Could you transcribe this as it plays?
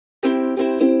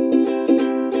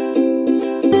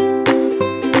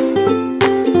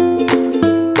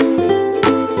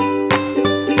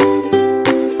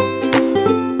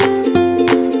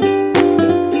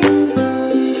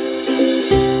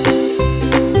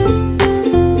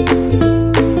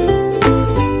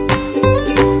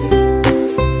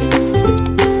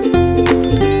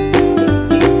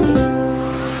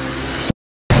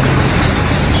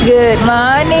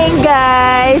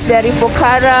guys, dari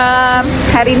Pokhara.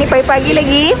 Hari ni pagi-pagi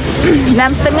lagi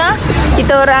 6.30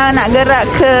 kita orang nak gerak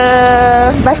ke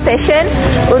bus station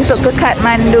untuk ke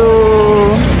Kathmandu.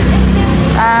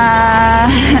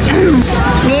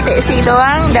 Ni teksi kita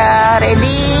orang dah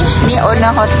ready. Ni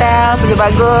owner hotel punya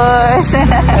bagus.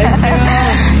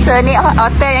 So ni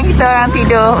hotel yang kita orang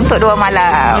tidur untuk 2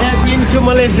 malam. I have been to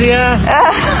Malaysia.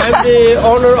 I'm the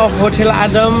owner of Hotel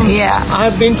Adam. Yeah.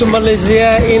 I've been to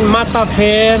Malaysia in Mata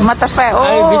Fair. Mata Fair. Oh.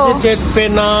 I visited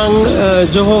Penang,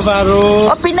 Johor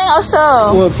Bahru. Oh, Penang also.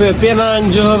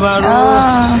 Penang, Johor Bahru.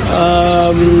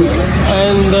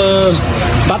 And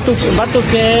Batu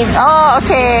Cave. Oh,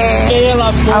 okay. KL,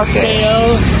 of course. Okay.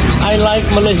 KL. I like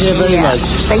Malaysia very much.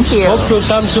 Thank you. Hope to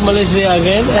come to Malaysia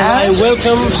again. And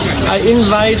I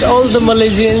invite all the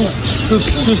Malaysians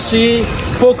to see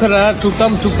Pokhara, to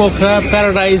come to Pokhara,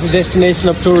 paradise destination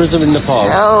of tourism in Nepal.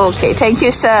 Oh, okay. Thank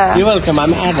you, sir. You're welcome.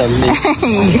 I'm Adam.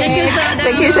 Thank you, sir.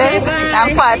 Thank you, sir.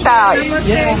 Nampak tak?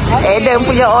 Adam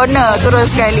punya owner turun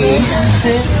sekali.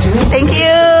 Thank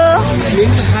you.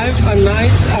 Have a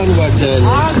nice onward journey.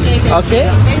 Okay?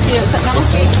 Thank you.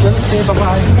 Namaste.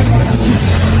 Bye-bye.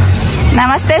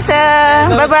 Namaste, sir.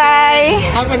 Bye-bye.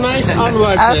 Have a nice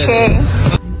onward journey. Okay.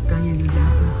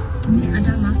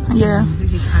 Ya.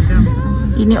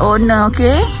 Ini owner,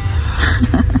 okay?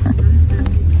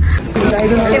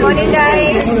 Good morning,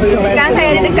 guys. Sekarang saya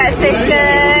ada dekat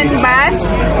stesen bas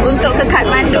untuk ke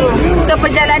Kathmandu. So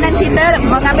perjalanan kita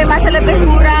mengambil masa lebih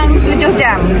kurang 7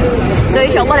 jam. So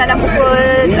insyaAllah dalam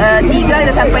pukul 3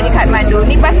 kita sampai di Kathmandu.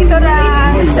 Ni bas kita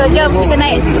orang. So jom kita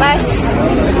naik bas.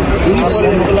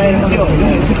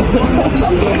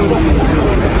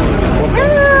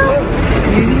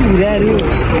 Dari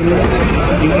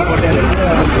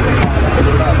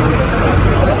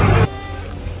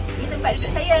ini tempat duduk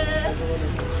saya.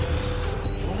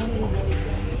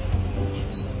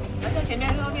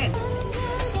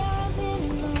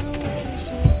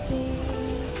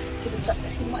 Kita letak kat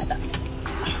sini mak tak?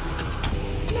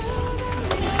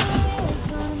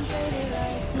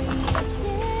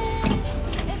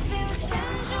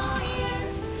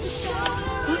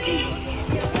 Okay.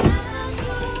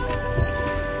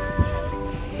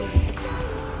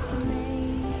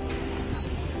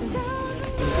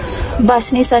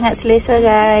 Bas ni sangat selesa,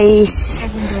 guys.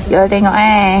 Jom tengok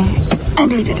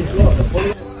Aduh.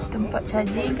 Tempat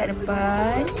charging kat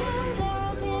depan.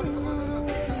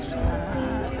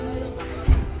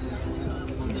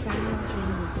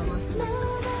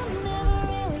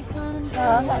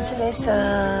 Sangat selesa.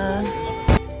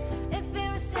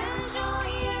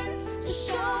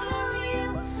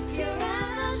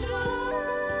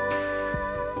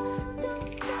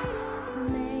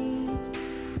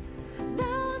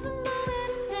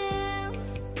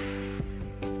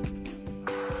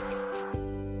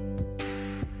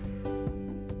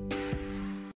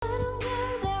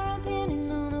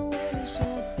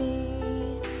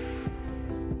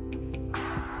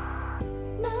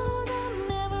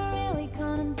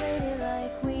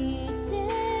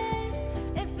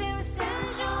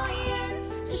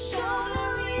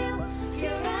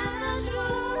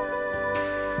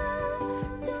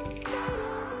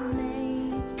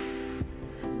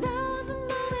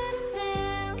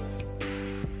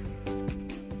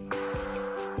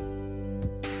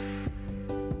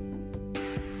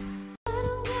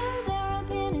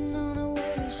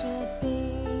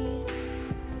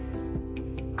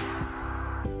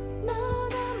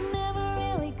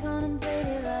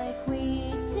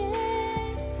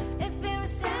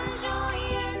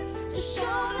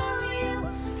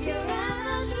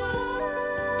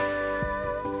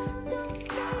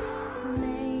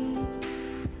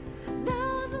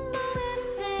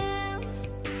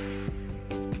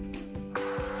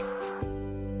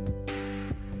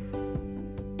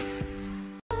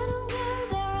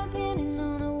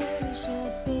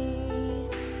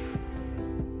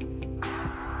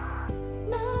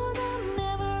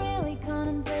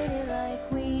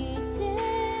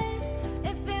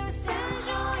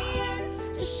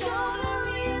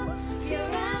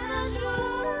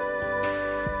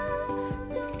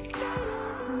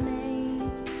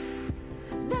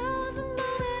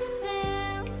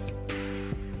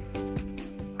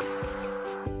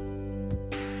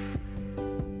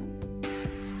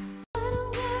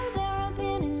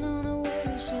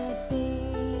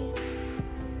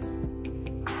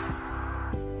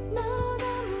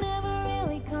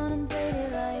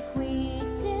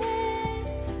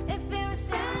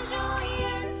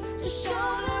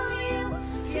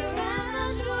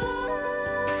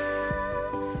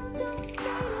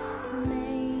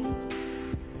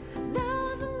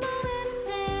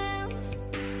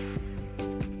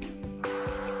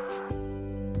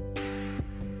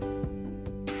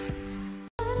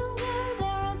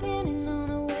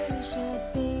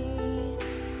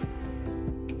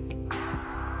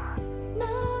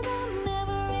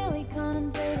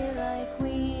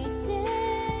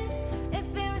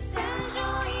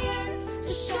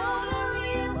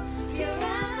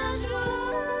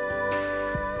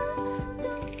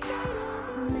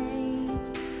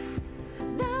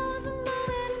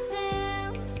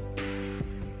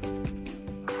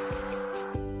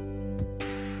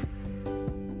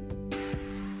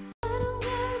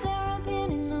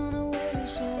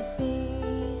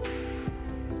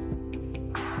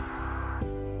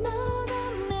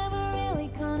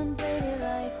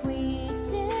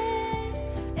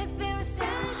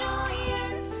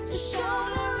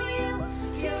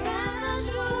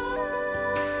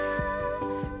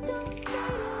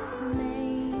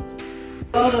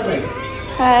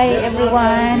 Hai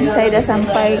everyone, saya dah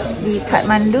sampai di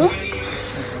Kathmandu.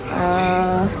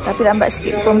 Tapi lambat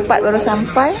sikit, pukul 4 baru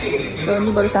sampai. So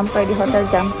ni baru sampai di hotel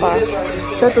Jampa.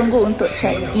 So tunggu untuk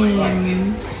check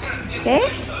in.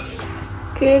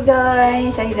 Okay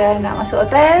guys, saya dah nak masuk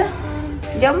hotel.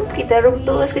 Jom kita room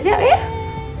tour sekejap ya.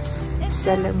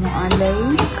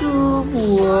 Assalamualaikum.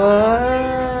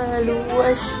 Wah,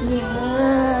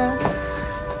 luasnya.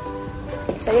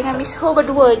 Saya dengan Miss Ho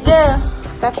berdua je,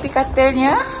 tapi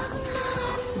katilnya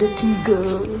ada 3.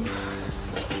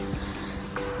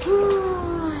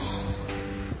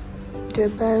 The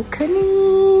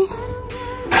balcony.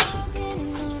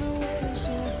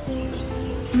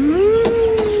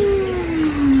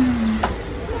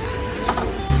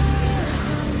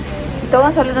 Kita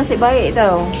orang selalu nasib baik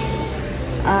tau,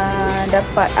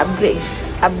 dapat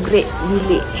upgrade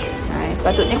bilik.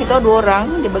 Sepatutnya kita 2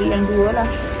 orang, dia bagi yang 2 lah.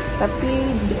 Tapi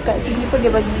dekat sini pun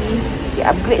dia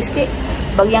upgrade sikit,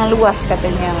 bagi yang luas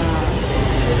katanya.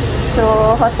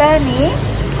 So hotel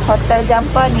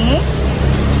Jampa ni,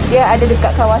 dia ada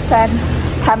dekat kawasan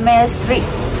Tamil Street.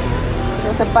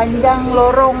 So sepanjang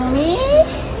lorong ni,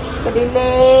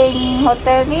 keliling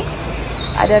hotel ni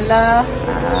adalah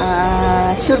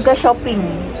syurga shopping.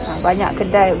 Banyak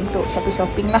kedai untuk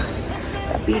shopping lah.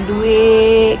 Tapi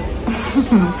duit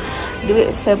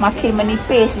duit semakin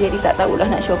menipis, jadi tak tahulah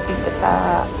nak shopping ke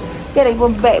tak. Dia lagi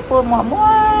pun beg pun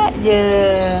muat-muat je.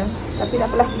 Tapi tak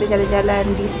apalah, kita jalan-jalan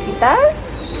di sekitar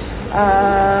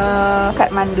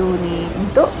Kathmandu ni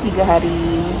untuk 3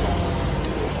 hari.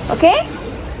 Okay,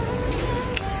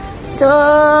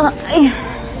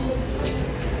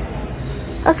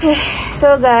 so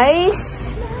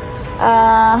guys,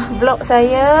 vlog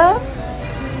saya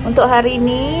untuk hari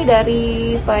ni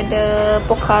daripada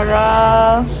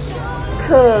Pokhara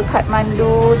ke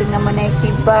Kathmandu dengan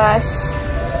menaiki bas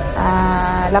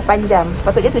 8 jam.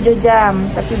 Sepatutnya 7 jam,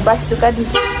 tapi bas tu kan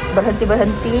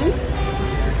berhenti-berhenti.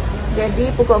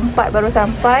 Jadi pukul 4 baru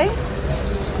sampai.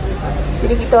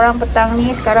 Jadi kita orang petang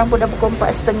ni, sekarang pun dah pukul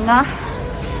 4.30.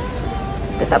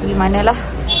 Kita tak pergi mana lah.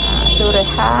 So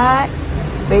rehat.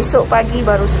 Besok pagi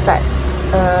baru start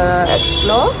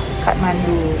explore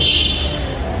Kathmandu.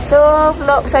 So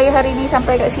vlog saya hari ni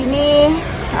sampai kat sini.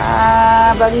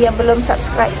 Bagi yang belum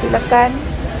subscribe, silakan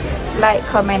like,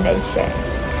 comment dan share.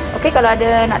 Okay, kalau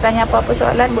ada nak tanya apa-apa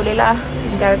soalan, bolehlah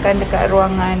tinggalkan dekat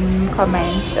ruangan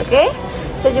comments. Okay,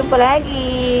 so jumpa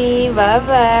lagi. Bye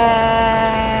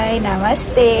bye.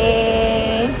 Namaste.